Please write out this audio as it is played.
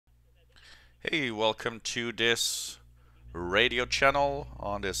Hey, welcome to this radio channel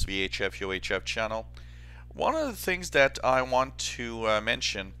on this VHF UHF channel. One of the things that I want to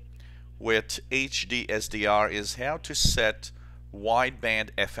mention with HDSDR is how to set wideband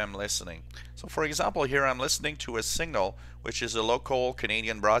FM listening. So for example, here I'm listening to a signal which is a local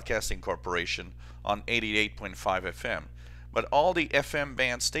Canadian Broadcasting Corporation on 88.5 FM. But all the FM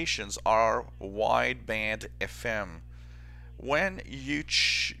band stations are wideband FM. When you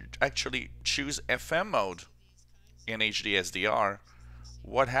actually choose FM mode in HDSDR,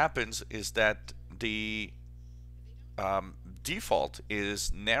 what happens is that the default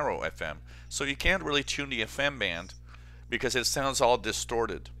is narrow FM. So you can't really tune the FM band because it sounds all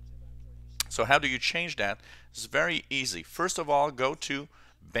distorted. So how do you change that? It's very easy. First of all, go to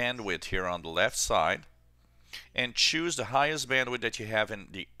bandwidth here on the left side and choose the highest bandwidth that you have in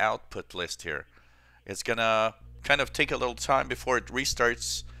the output list here. It's gonna kind of take a little time before it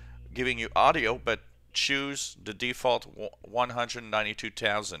restarts giving you audio, but choose the default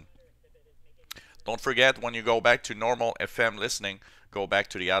 192,000. Don't forget, when you go back to normal FM listening, go back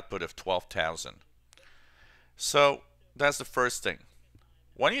to the output of 12,000. So that's the first thing.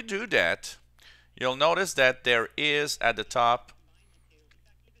 When you do that, you'll notice that there is at the top,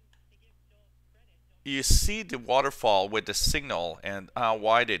 you see the waterfall with the signal and how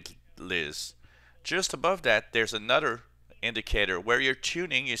wide it is. Just above that, there's another indicator where you're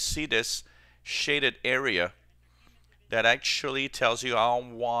tuning. You see this shaded area that actually tells you how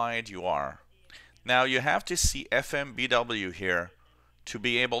wide you are. Now you have to see FM BW here to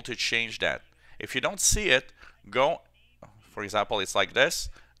be able to change that. If you don't see it, go, for example, it's like this.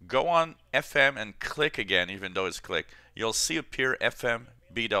 Go on FM and click again, even though it's clicked. You'll see appear FM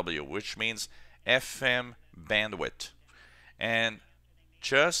BW, which means FM bandwidth. And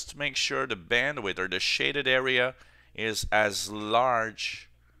just make sure the bandwidth or the shaded area is as large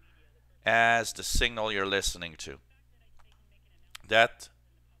as the signal you're listening to. That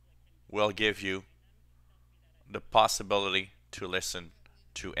will give you the possibility to listen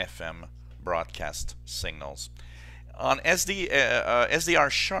to FM broadcast signals. On SDR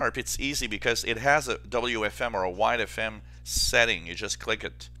Sharp, it's easy because it has a WFM or a wide FM setting. You just click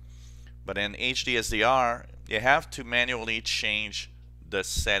it. But in HDSDR, you have to manually change the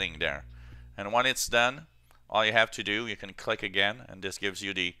setting there. And when it's done, all you have to do, you can click again, and this gives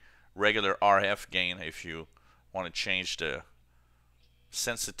you the regular RF gain if you want to change the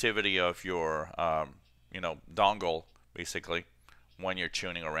sensitivity of your dongle, basically, when you're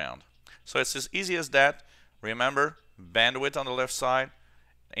tuning around. So it's as easy as that. Remember, bandwidth on the left side.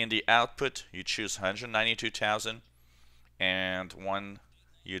 In the output, you choose 192,000, and when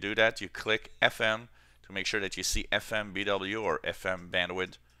you do that, you click FM to make sure that you see FM BW or FM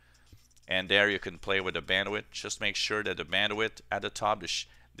bandwidth, and there you can play with the bandwidth. Just make sure that the bandwidth at the top,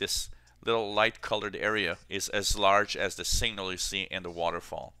 this little light colored area, is as large as the signal you see in the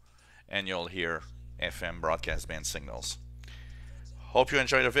waterfall, and you'll hear FM broadcast band signals. Hope you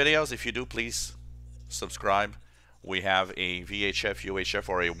enjoy the videos. If you do, please subscribe. We have a VHF, UHF,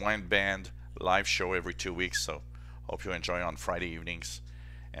 or a wideband live show every 2 weeks, so hope you enjoy on Friday evenings.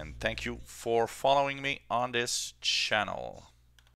 And thank you for following me on this channel.